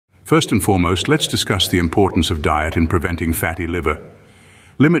First and foremost, let's discuss the importance of diet in preventing fatty liver.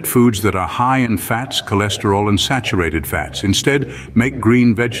 Limit foods that are high in fats, cholesterol, and saturated fats. Instead, make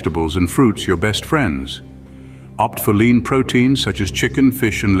green vegetables and fruits your best friends. Opt for lean proteins such as chicken,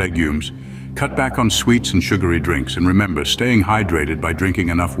 fish, and legumes. Cut back on sweets and sugary drinks, and remember, staying hydrated by drinking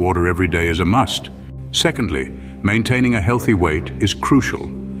enough water every day is a must. Secondly, maintaining a healthy weight is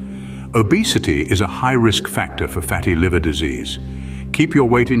crucial. Obesity is a high-risk factor for fatty liver disease. Keep your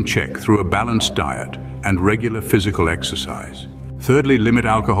weight in check through a balanced diet and regular physical exercise. Thirdly, limit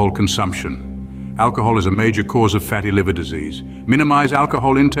alcohol consumption. Alcohol is a major cause of fatty liver disease. Minimize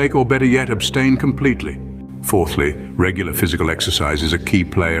alcohol intake, or better yet, abstain completely. Fourthly, regular physical exercise is a key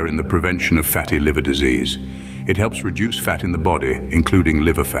player in the prevention of fatty liver disease. It helps reduce fat in the body, including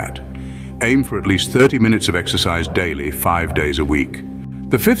liver fat. Aim for at least 30 minutes of exercise daily, 5 days a week.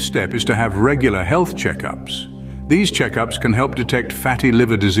 The fifth step is to have regular health checkups. These checkups can help detect fatty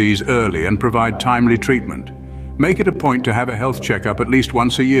liver disease early and provide timely treatment. Make it a point to have a health checkup at least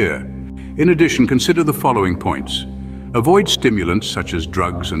once a year. In addition, consider the following points. Avoid stimulants such as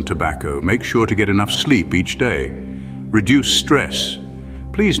drugs and tobacco. Make sure to get enough sleep each day. Reduce stress.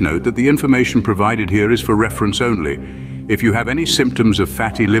 Please note that the information provided here is for reference only. If you have any symptoms of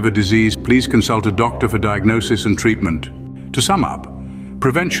fatty liver disease, please consult a doctor for diagnosis and treatment. To sum up,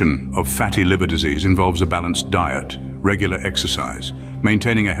 prevention of fatty liver disease involves a balanced diet, regular exercise,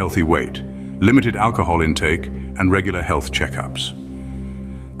 maintaining a healthy weight, limited alcohol intake, and regular health checkups.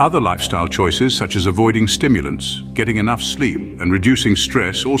 Other lifestyle choices such as avoiding stimulants, getting enough sleep, and reducing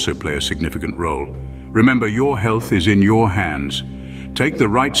stress also play a significant role. Remember, your health is in your hands. Take the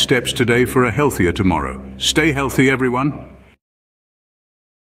right steps today for a healthier tomorrow. Stay healthy, everyone.